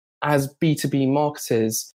as B2B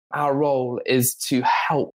marketers, our role is to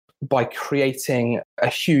help by creating a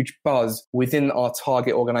huge buzz within our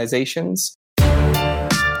target organizations.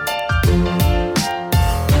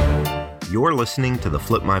 You're listening to the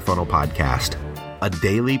Flip My Funnel podcast, a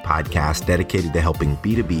daily podcast dedicated to helping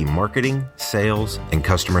B2B marketing, sales, and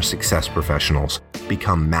customer success professionals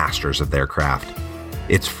become masters of their craft.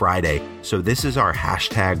 It's Friday, so this is our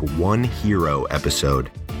 #OneHero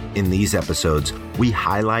episode. In these episodes, we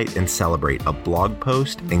highlight and celebrate a blog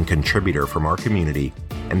post and contributor from our community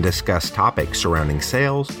and discuss topics surrounding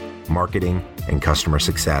sales, marketing, and customer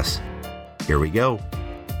success. Here we go.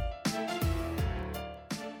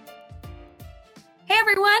 Hey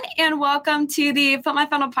everyone, and welcome to the Flip My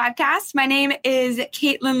Funnel podcast. My name is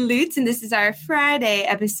Caitlin Lutz, and this is our Friday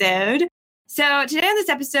episode. So today on this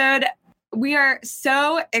episode, we are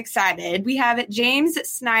so excited. We have James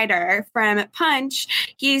Snyder from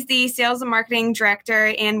Punch. He's the sales and marketing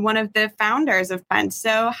director and one of the founders of Punch.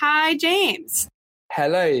 So hi, James.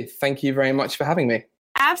 Hello. Thank you very much for having me.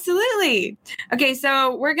 Absolutely. Okay,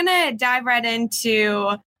 so we're going to dive right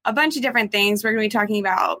into a bunch of different things. We're going to be talking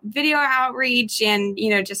about video outreach and,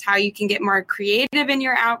 just how you can get more creative in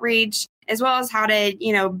your outreach, as well as how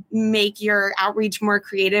to, make your outreach more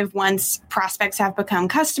creative once prospects have become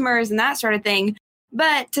customers and that sort of thing.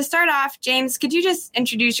 But to start off, James, could you just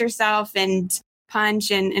introduce yourself and Punch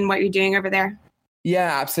and what you're doing over there?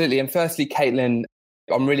 Yeah, absolutely. And firstly, Caitlin,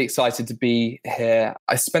 I'm really excited to be here.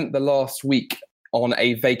 I spent the last week on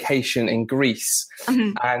a vacation in Greece,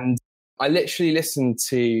 and I literally listened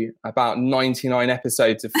to about 99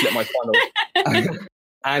 episodes of Flip My Funnel.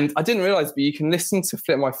 And I didn't realize, but you can listen to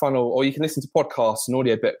Flip My Funnel, or you can listen to podcasts and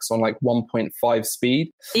audiobooks on like 1.5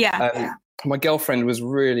 speed. Yeah. My girlfriend was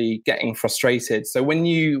really getting frustrated. So when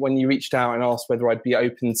you reached out and asked whether I'd be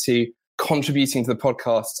open to contributing to the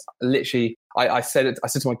podcast, literally, I said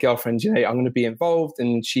to my girlfriend, I'm going to be involved,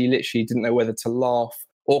 and she literally didn't know whether to laugh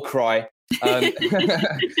or cry.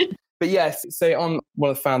 But yes, so I'm one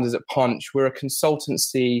of the founders at Punch. We're a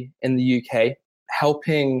consultancy in the UK,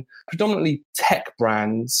 helping predominantly tech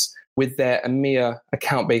brands with their EMEA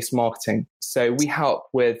account-based marketing. So we help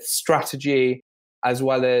with strategy as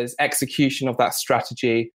well as execution of that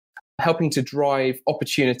strategy, helping to drive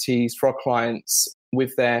opportunities for our clients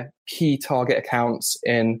with their key target accounts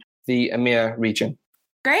in the EMEA region.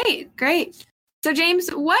 Great. So James,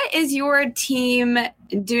 what is your team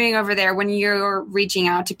doing over there when you're reaching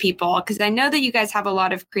out to people? Because I know that you guys have a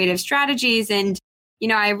lot of creative strategies, and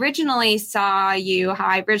I originally saw you, how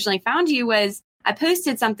I originally found you was I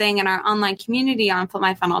posted something in our online community on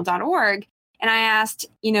flipmyfunnel.org. And I asked,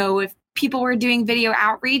 if people were doing video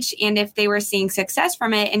outreach and if they were seeing success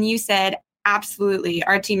from it. And you said, absolutely,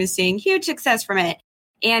 our team is seeing huge success from it.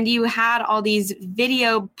 And you had all these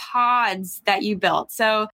video pods that you built.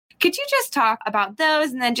 So could you just talk about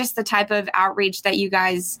those and then just the type of outreach that you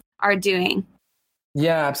guys are doing?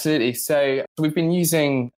 Yeah, absolutely. So we've been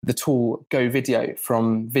using the tool Go Video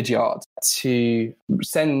from Vidyard to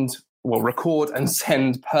record and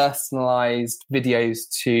send personalized videos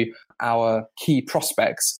to our key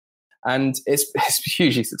prospects. And it's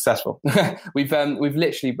hugely successful. We've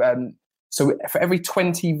literally, so for every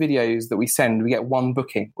 20 videos that we send, we get one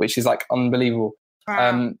booking, which is like unbelievable.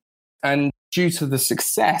 Wow. And due to the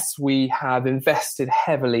success, we have invested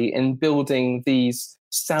heavily in building these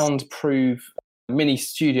soundproof mini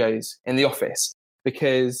studios in the office,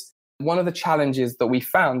 because one of the challenges that we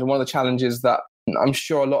found, and one of the challenges that I'm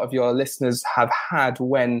sure a lot of your listeners have had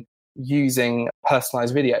when using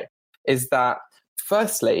personalized video, is that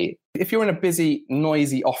firstly, if you're in a busy,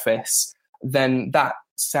 noisy office, then that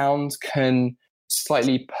sound can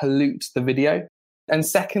slightly pollute the video. And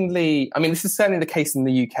secondly, this is certainly the case in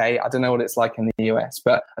the UK. I don't know what it's like in the US,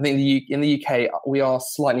 but I think in the UK, we are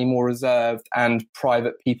slightly more reserved and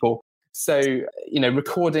private people. So,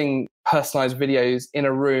 recording personalized videos in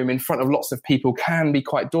a room in front of lots of people can be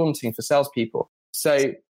quite daunting for salespeople.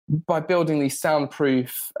 So by building these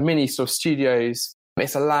soundproof mini sort of studios,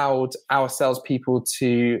 it's allowed our salespeople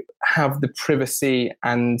to have the privacy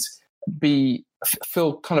and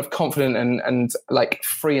feel kind of confident and like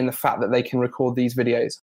free in the fact that they can record these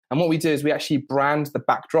videos. And what we do is we actually brand the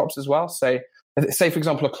backdrops as well. So say, for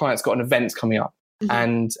example, a client's got an event coming up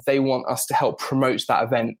and they want us to help promote that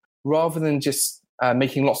event. Rather than just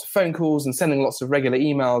making lots of phone calls and sending lots of regular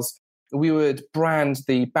emails, we would brand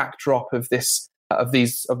the backdrop of these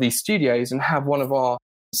studios and have one of our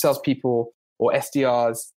salespeople or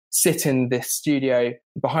SDRs sit in this studio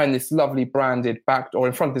behind this lovely branded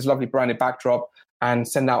in front of this lovely branded backdrop and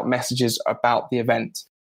send out messages about the event.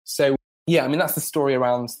 So yeah, that's the story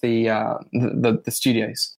around the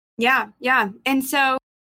studios. Yeah. And so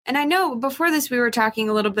And I know before this, we were talking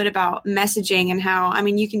a little bit about messaging and how, I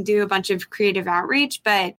mean, you can do a bunch of creative outreach,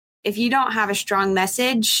 but if you don't have a strong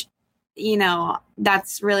message,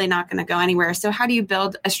 that's really not going to go anywhere. So how do you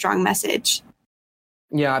build a strong message?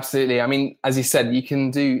 Yeah, absolutely. I mean, as you said, you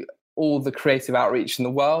can do all the creative outreach in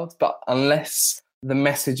the world, but unless the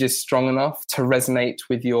message is strong enough to resonate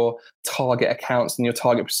with your target accounts and your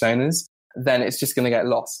target personas, then it's just going to get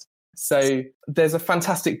lost. So there's a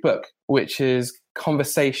fantastic book, which is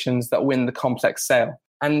Conversations That Win the Complex Sale.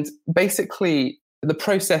 And basically, the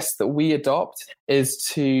process that we adopt is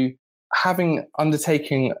to having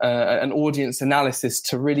undertaken an audience analysis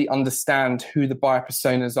to really understand who the buyer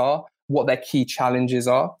personas are, what their key challenges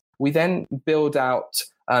are. We then build out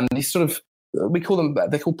these sort of,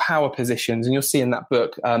 they're called power positions. And you'll see in that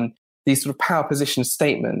book, these sort of power position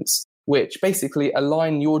statements, which basically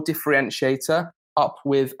align your differentiator up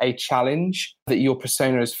with a challenge that your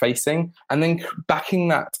persona is facing, and then backing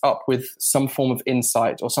that up with some form of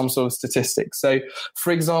insight or some sort of statistics. So,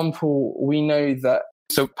 for example, we know that,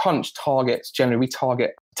 Punch targets, generally we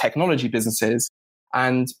target technology businesses,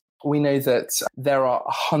 and we know that there are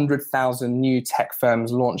 100,000 new tech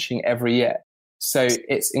firms launching every year. So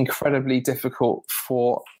it's incredibly difficult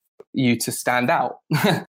for you to stand out.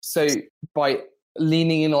 So by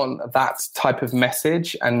leaning in on that type of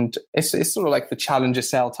message, and it's sort of like the challenger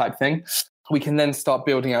sale type thing, we can then start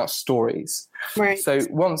building out stories. Right. So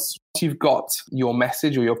once you've got your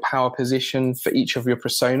message or your power position for each of your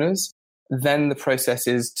personas, then the process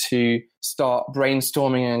is to start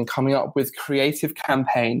brainstorming and coming up with creative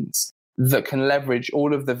campaigns that can leverage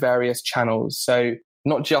all of the various channels. So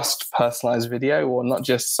not just personalized video or not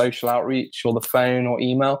just social outreach or the phone or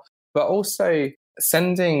email, but also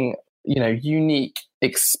sending unique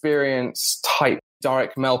experience type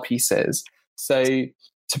direct mail pieces. So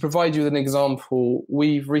to provide you with an example,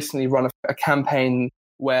 we've recently run a campaign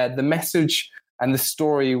where the message and the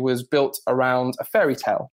story was built around a fairy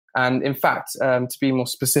tale. And in fact, to be more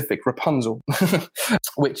specific, Rapunzel,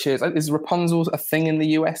 which is Rapunzel a thing in the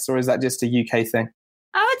US or is that just a UK thing?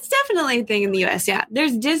 Oh, it's definitely a thing in the US. Yeah.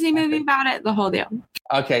 There's a Disney movie about it, the whole deal.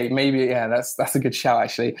 Okay, maybe, yeah, that's a good shout,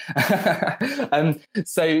 actually.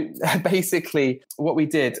 So basically what we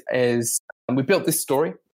did is we built this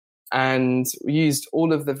story and we used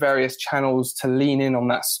all of the various channels to lean in on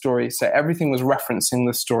that story. So everything was referencing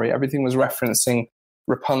the story. Everything was referencing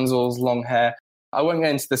Rapunzel's long hair. I won't go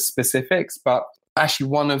into the specifics, but actually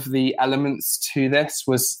one of the elements to this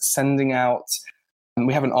was sending out,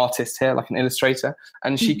 we have an artist here, like an illustrator,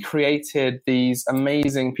 and she created these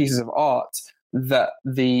amazing pieces of art that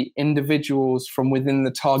the individuals from within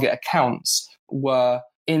the target accounts were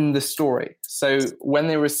in the story. So when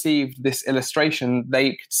they received this illustration, they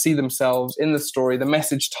could see themselves in the story, the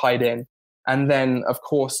message tied in. And then, of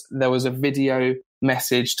course, there was a video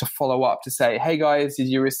message to follow up to say, hey guys, did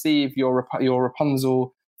you receive your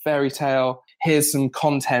Rapunzel fairy tale? Here's some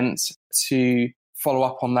content to follow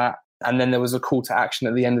up on that. And then there was a call to action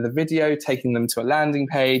at the end of the video, taking them to a landing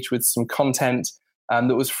page with some content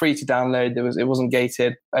that was free to download. It wasn't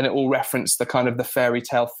gated, and it all referenced the kind of the fairy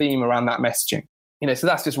tale theme around that messaging. So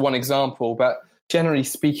that's just one example. But generally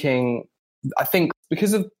speaking, I think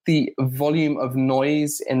because of the volume of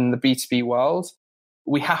noise in the B2B world,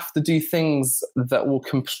 we have to do things that will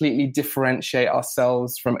completely differentiate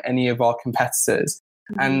ourselves from any of our competitors.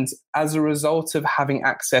 And as a result of having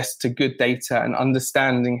access to good data and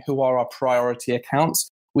understanding who are our priority accounts,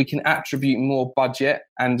 we can attribute more budget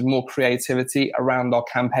and more creativity around our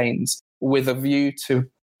campaigns with a view to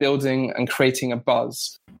building and creating a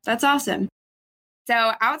buzz. That's awesome.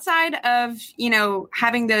 So outside of,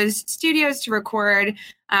 having those studios to record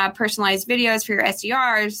personalized videos for your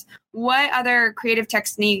SDRs, what other creative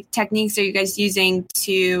techniques are you guys using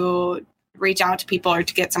to reach out to people or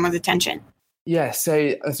to get someone's attention? Yeah,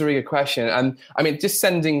 so that's a really good question. Just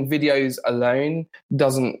sending videos alone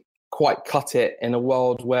doesn't quite cut it in a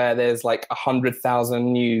world where there's like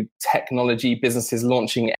 100,000 new technology businesses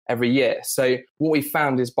launching every year. So what we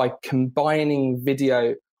found is by combining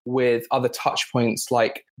video with other touch points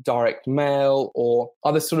like direct mail or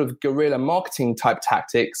other sort of guerrilla marketing type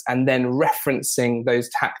tactics, and then referencing those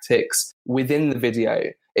tactics within the video,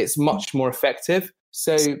 it's much more effective.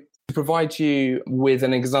 So to provide you with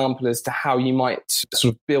an example as to how you might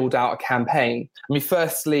sort of build out a campaign.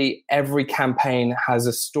 Firstly, every campaign has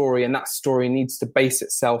a story, and that story needs to base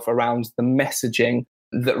itself around the messaging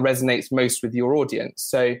that resonates most with your audience.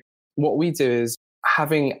 So what we do is,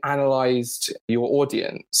 having analyzed your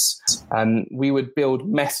audience, we would build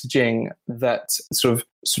messaging that sort of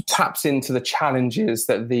taps into the challenges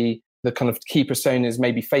that the kind of key personas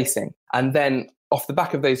may be facing. And then off the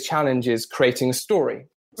back of those challenges, creating a story.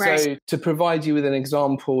 Right. So to provide you with an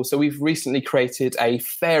example, so we've recently created a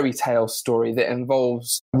fairy tale story that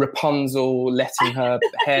involves Rapunzel letting her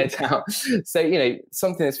hair down. So,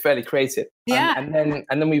 something that's fairly creative. Yeah. And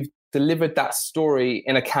then we've delivered that story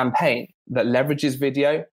in a campaign that leverages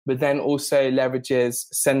video, but then also leverages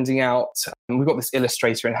sending out. We've got this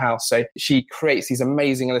illustrator in-house. So she creates these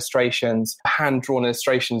amazing illustrations, hand-drawn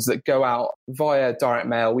illustrations that go out via direct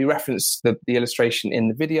mail. We reference the illustration in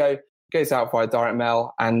the video, goes out via direct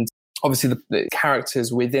mail, and obviously the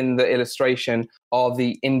characters within the illustration are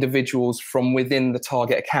the individuals from within the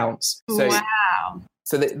target accounts. So, wow.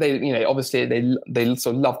 So they obviously they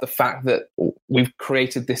sort of love the fact that we've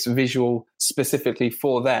created this visual specifically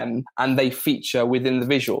for them, and they feature within the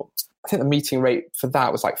visual. I think the meeting rate for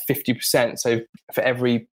that was like 50%. So for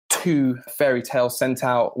every 2 fairy tales sent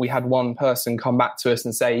out, we had one person come back to us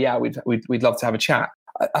and say, "Yeah, we'd love to have a chat."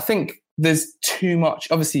 I think there's too much.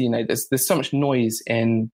 Obviously, there's so much noise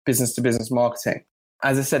in business to business marketing.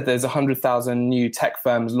 As I said, there's 100,000 new tech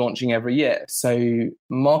firms launching every year. So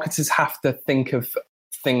marketers have to think of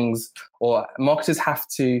things, or marketers have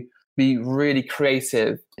to be really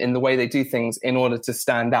creative in the way they do things in order to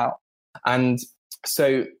stand out. And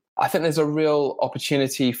so I think there's a real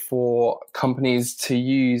opportunity for companies to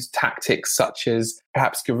use tactics such as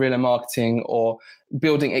perhaps guerrilla marketing or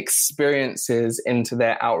building experiences into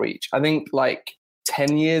their outreach. I think like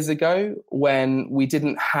 10 years ago, when we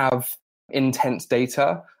didn't have intent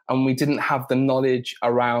data and we didn't have the knowledge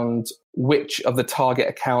around which of the target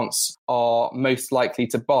accounts are most likely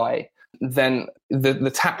to buy, then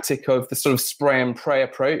the tactic of the sort of spray and pray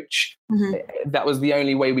approach, that was the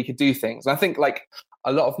only way we could do things. And I think like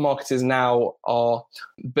a lot of marketers now are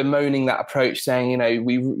bemoaning that approach, saying,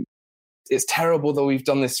 it's terrible that we've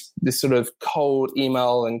done this sort of cold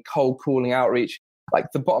email and cold calling outreach.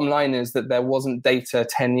 Like the bottom line is that there wasn't data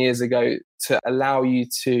 10 years ago to allow you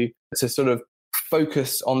to sort of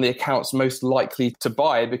focus on the accounts most likely to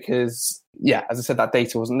buy, because, as I said, that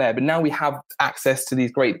data wasn't there. But now we have access to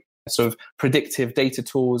these great sort of predictive data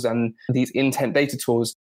tools and these intent data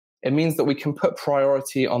tools. It means that we can put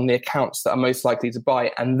priority on the accounts that are most likely to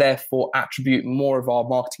buy, and therefore attribute more of our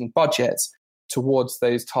marketing budgets towards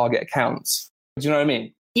those target accounts. Do you know what I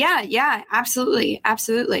mean? Yeah, absolutely.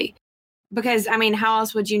 Absolutely. Because, how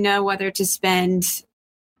else would you know whether to spend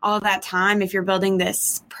all that time if you're building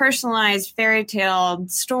this personalized fairy tale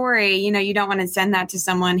story? You don't want to send that to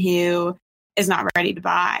someone who is not ready to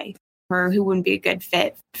buy or who wouldn't be a good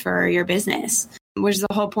fit for your business, which is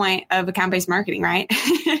the whole point of account-based marketing, right?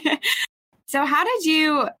 So how did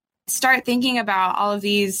you start thinking about all of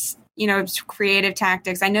these, creative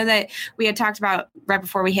tactics? I know that we had talked about right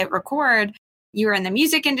before we hit record, you were in the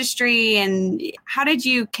music industry, and how did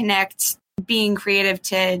you connect being creative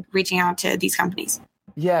to reaching out to these companies?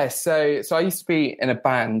 Yeah, so I used to be in a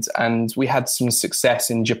band, and we had some success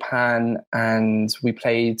in Japan, and we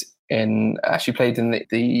played in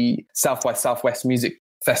the South by Southwest Music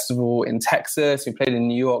Festival in Texas. We played in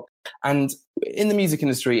New York. And in the music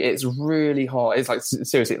industry, it's really hard. It's like,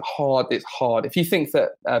 seriously, hard. It's hard. If you think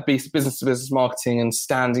that business to business marketing and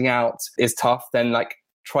standing out is tough, then like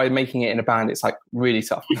try making it in a band. It's like really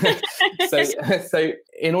tough. So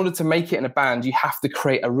in order to make it in a band, you have to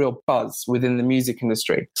create a real buzz within the music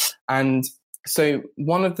industry. And so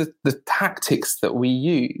one of the tactics that we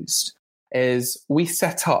used is we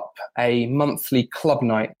set up a monthly club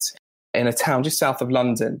night in a town just south of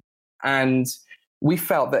London. And we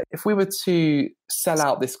felt that if we were to sell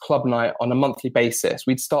out this club night on a monthly basis,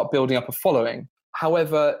 we'd start building up a following.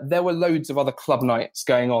 However, there were loads of other club nights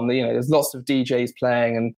going on. There's lots of DJs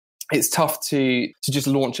playing, and it's tough to just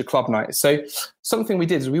launch a club night. So something we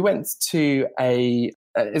did is we went to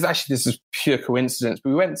this is pure coincidence,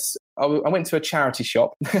 but I went to a charity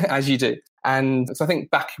shop, as you do. And so I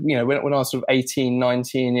think back, when I was sort of 18,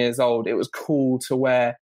 19 years old, it was cool to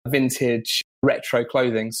wear vintage retro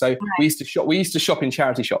clothing. So we used to shop in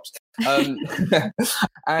charity shops.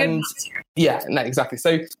 And exactly.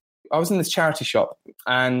 So I was in this charity shop,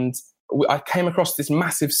 and I came across this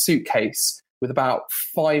massive suitcase with about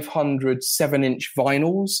 500 7-inch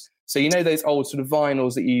vinyls. So those old sort of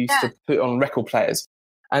vinyls that you used to put on record players.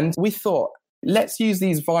 And we thought, let's use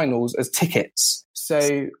these vinyls as tickets.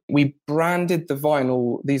 So we branded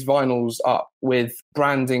these vinyls up with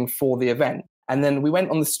branding for the event. And then we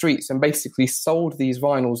went on the streets and basically sold these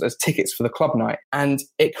vinyls as tickets for the club night. And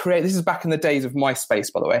this is back in the days of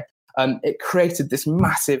MySpace, by the way. It created this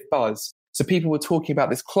massive buzz. So people were talking about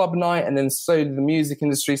this club night, and then so did the music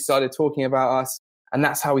industry started talking about us. And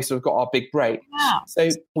that's how we sort of got our big break. Wow. So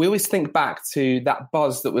we always think back to that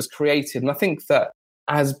buzz that was created. And I think that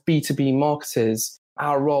as B2B marketers,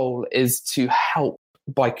 our role is to help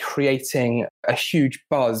by creating a huge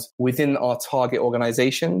buzz within our target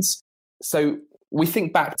organizations. So we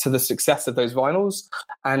think back to the success of those vinyls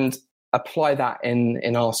and apply that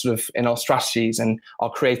in our strategies and our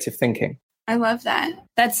creative thinking. I love that.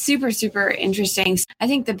 That's super, super interesting. I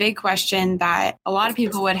think the big question that a lot of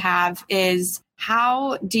people would have is,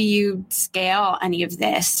 how do you scale any of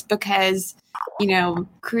this? Because,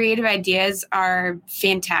 creative ideas are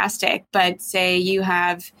fantastic, but say you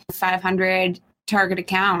have 500 target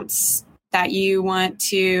accounts that you want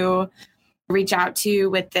to reach out to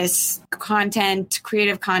with this content,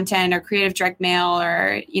 creative content or creative direct mail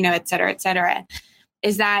or, et cetera, et cetera.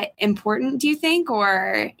 Is that important, do you think?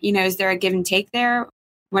 Or, is there a give and take there?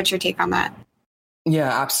 What's your take on that? Yeah,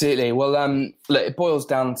 absolutely. Well, look, it boils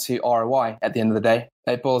down to ROI at the end of the day.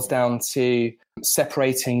 It boils down to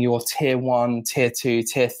separating your tier 1, tier 2,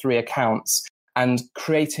 tier 3 accounts and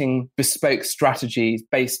creating bespoke strategies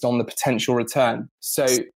based on the potential return. So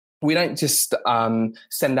we don't just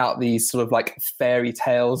send out these sort of like fairy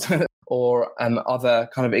tales or other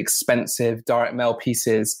kind of expensive direct mail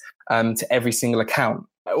pieces to every single account,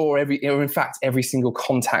 or in fact, every single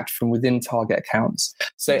contact from within target accounts.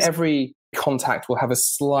 So every contact will have a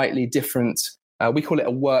slightly different, we call it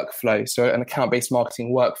a workflow. So an account-based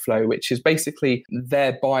marketing workflow, which is basically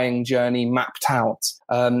their buying journey mapped out.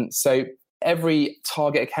 So every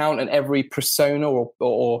target account and every persona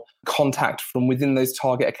or contact from within those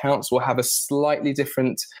target accounts will have a slightly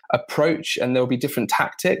different approach, and there'll be different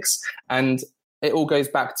tactics. And it all goes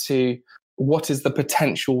back to, what is the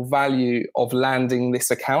potential value of landing this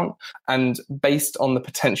account? And based on the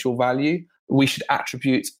potential value, we should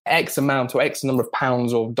attribute X amount or X number of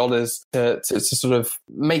pounds or dollars to sort of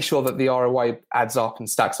make sure that the ROI adds up and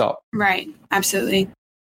stacks up. Right. Absolutely.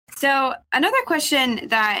 So another question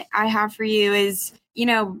that I have for you is,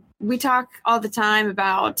 we talk all the time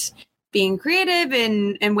about being creative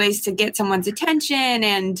and ways to get someone's attention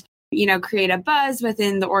and, create a buzz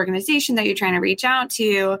within the organization that you're trying to reach out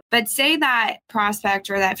to. But say that prospect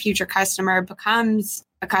or that future customer becomes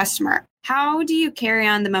a customer. How do you carry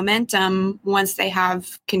on the momentum once they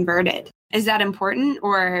have converted? Is that important,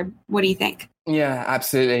 or what do you think? Yeah,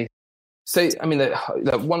 absolutely. So, I mean,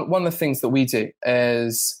 one of the things that we do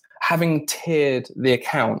is having tiered the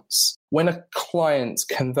accounts. When a client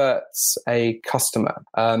converts a customer,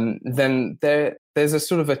 then there's a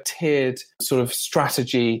sort of a tiered sort of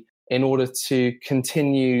strategy in order to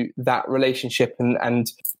continue that relationship and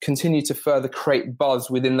continue to further create buzz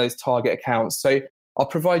within those target accounts. So I'll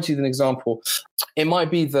provide you an example. It might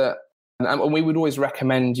be that, and we would always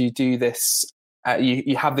recommend you do this,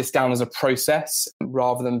 you have this down as a process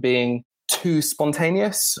rather than being too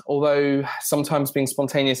spontaneous, although sometimes being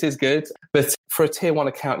spontaneous is good. But for a tier 1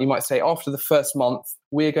 account, you might say, after the first month,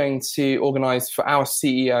 we're going to organize for our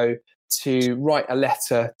CEO to write a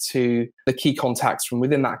letter to the key contacts from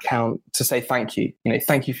within that account to say thank you.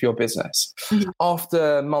 Thank you for your business. Mm-hmm.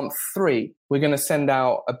 After month 3, we're going to send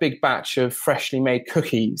out a big batch of freshly made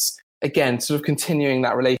cookies. Again, sort of continuing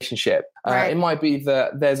that relationship. Right. It might be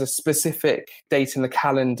that there's a specific date in the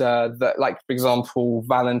calendar that, like, for example,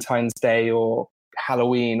 Valentine's Day or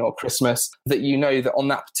Halloween or Christmas, that that on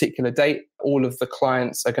that particular date, all of the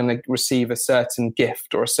clients are going to receive a certain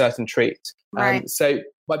gift or a certain treat. Right. So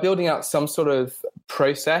by building out some sort of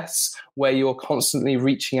process where you're constantly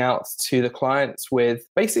reaching out to the clients with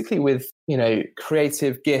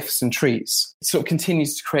creative gifts and treats, it sort of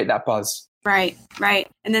continues to create that buzz. Right.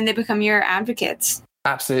 And then they become your advocates.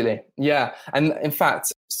 Absolutely. Yeah. And in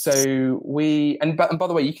fact, so and by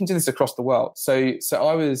the way, you can do this across the world. So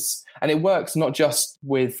and it works not just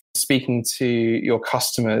with speaking to your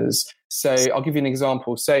customers. So I'll give you an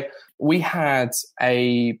example. So we had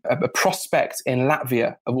a prospect in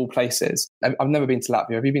Latvia, of all places. I've never been to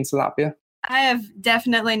Latvia. Have you been to Latvia? I have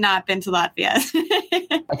definitely not been to Latvia.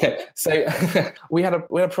 Okay, so we had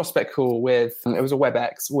a prospect call it was a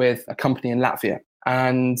WebEx with a company in Latvia.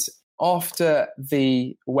 And after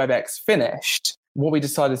the WebEx finished, what we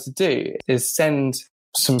decided to do is send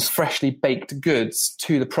some freshly baked goods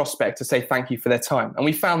to the prospect to say thank you for their time. And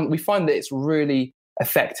we find that it's really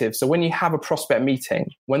effective. So when you have a prospect meeting,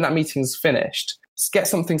 when that meeting's finished, just get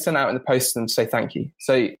something sent out in the post to them to say thank you.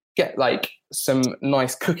 So get like some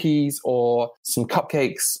nice cookies or some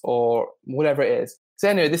cupcakes or whatever it is. So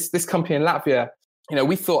anyway, this company in Latvia,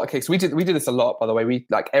 we thought, okay, so we did this a lot, by the way. We,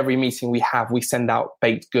 like, every meeting we have, we send out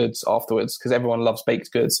baked goods afterwards because everyone loves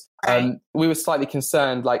baked goods. We were slightly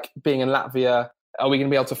concerned, like, being in Latvia, are we going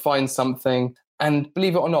to be able to find something? And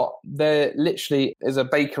believe it or not, there literally is a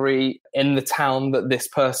bakery in the town that this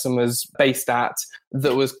person was based at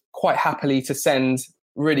that was quite happily to send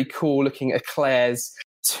really cool looking eclairs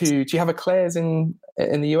do you have eclairs in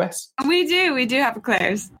the US? We do have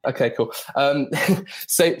eclairs. Okay, cool.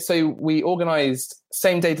 So we organized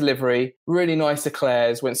same day delivery, really nice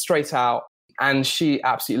eclairs, went straight out, and she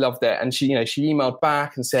absolutely loved it. And she emailed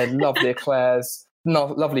back and said, love the eclairs,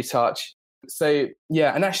 lovely touch. So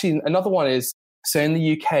yeah, and actually another one is, so in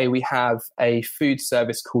the UK, we have a food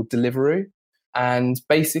service called Deliveroo. And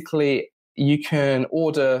basically you can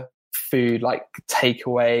order food like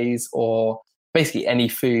takeaways or basically any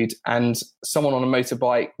food, and someone on a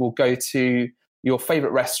motorbike will go to your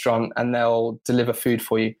favorite restaurant and they'll deliver food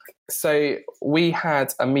for you. So we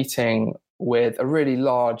had a meeting with a really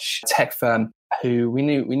large tech firm who we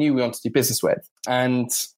knew we wanted to do business with. And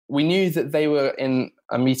we knew that they were in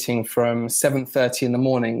a meeting from 7:30 in the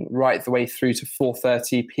morning right the way through to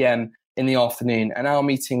 4:30 p.m. in the afternoon. And our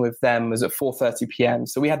meeting with them was at 4:30 p.m.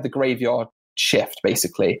 So we had the graveyard shift,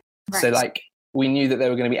 basically. Right. So we knew that they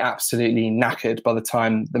were going to be absolutely knackered by the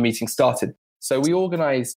time the meeting started. So we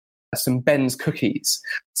organized some Ben's cookies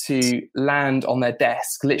to land on their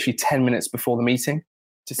desk literally 10 minutes before the meeting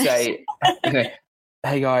to say,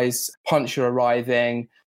 hey guys, punch, you're arriving.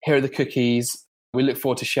 Here are the cookies. We look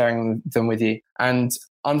forward to sharing them with you. And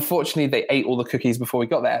unfortunately, they ate all the cookies before we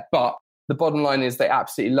got there. But the bottom line is they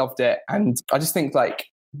absolutely loved it. And I just think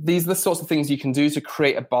these are the sorts of things you can do to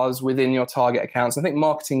create a buzz within your target accounts. I think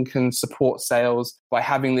marketing can support sales by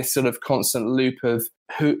having this sort of constant loop of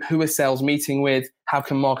who is sales meeting with? How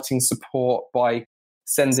can marketing support by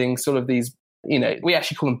sending sort of these, we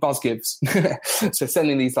actually call them buzz gives. So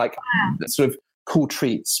sending these sort of cool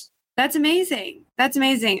treats. That's amazing.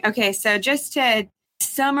 Okay, so just to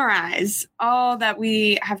summarize all that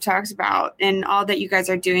we have talked about and all that you guys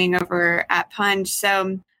are doing over at Punch.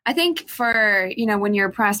 So I think for, when you're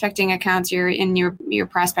prospecting accounts, you're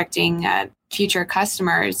prospecting future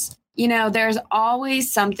customers, there's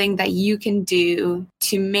always something that you can do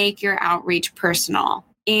to make your outreach personal.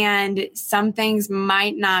 And some things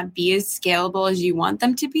might not be as scalable as you want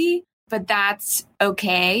them to be, but that's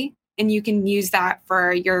okay. And you can use that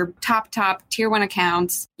for your top tier 1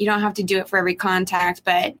 accounts. You don't have to do it for every contact,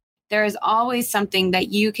 but there is always something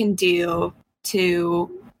that you can do to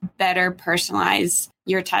better personalize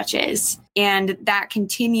your touches. And that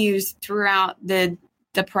continues throughout the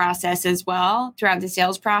process as well, throughout the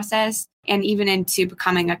sales process, and even into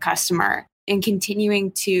becoming a customer and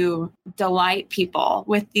continuing to delight people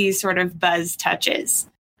with these sort of buzz touches.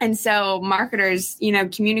 And so marketers,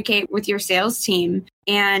 communicate with your sales team,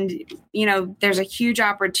 and, there's a huge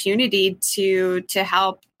opportunity to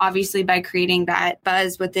help, obviously, by creating that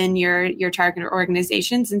buzz within your target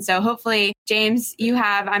organizations. And so hopefully, James, you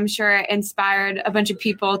have, I'm sure, inspired a bunch of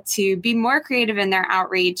people to be more creative in their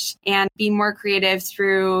outreach and be more creative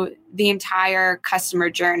through the entire customer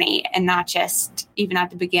journey, and not just even at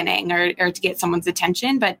the beginning or to get someone's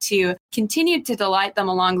attention, but to continue to delight them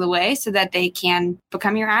along the way so that they can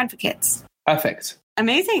become your advocates. Perfect.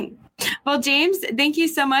 Amazing. Well, James, thank you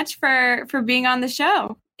so much for being on the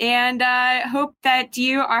show. And I hope that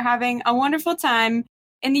you are having a wonderful time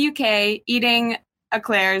in the UK eating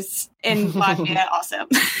eclairs in Latvia also.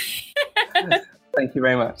 Thank you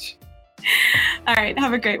very much. All right.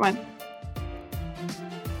 Have a great one.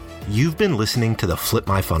 You've been listening to the Flip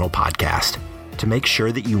My Funnel podcast. To make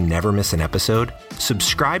sure that you never miss an episode,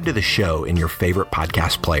 subscribe to the show in your favorite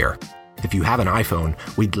podcast player. If you have an iPhone,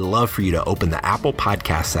 we'd love for you to open the Apple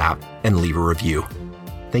Podcasts app and leave a review.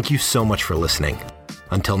 Thank you so much for listening.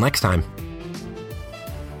 Until next time.